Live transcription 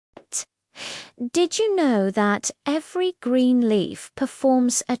Did you know that every green leaf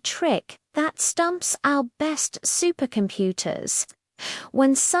performs a trick that stumps our best supercomputers?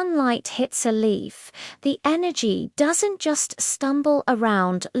 When sunlight hits a leaf, the energy doesn't just stumble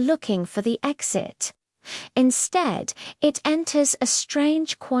around looking for the exit. Instead, it enters a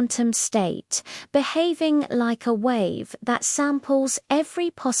strange quantum state, behaving like a wave that samples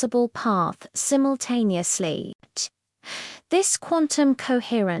every possible path simultaneously. This quantum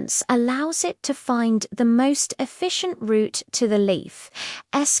coherence allows it to find the most efficient route to the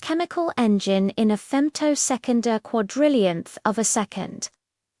leaf's chemical engine in a femtosecond quadrillionth of a second.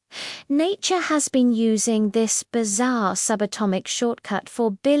 Nature has been using this bizarre subatomic shortcut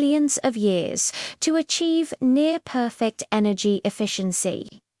for billions of years to achieve near-perfect energy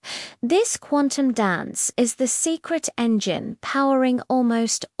efficiency. This quantum dance is the secret engine powering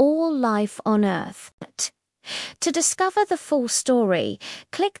almost all life on Earth. To discover the full story,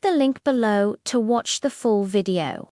 click the link below to watch the full video.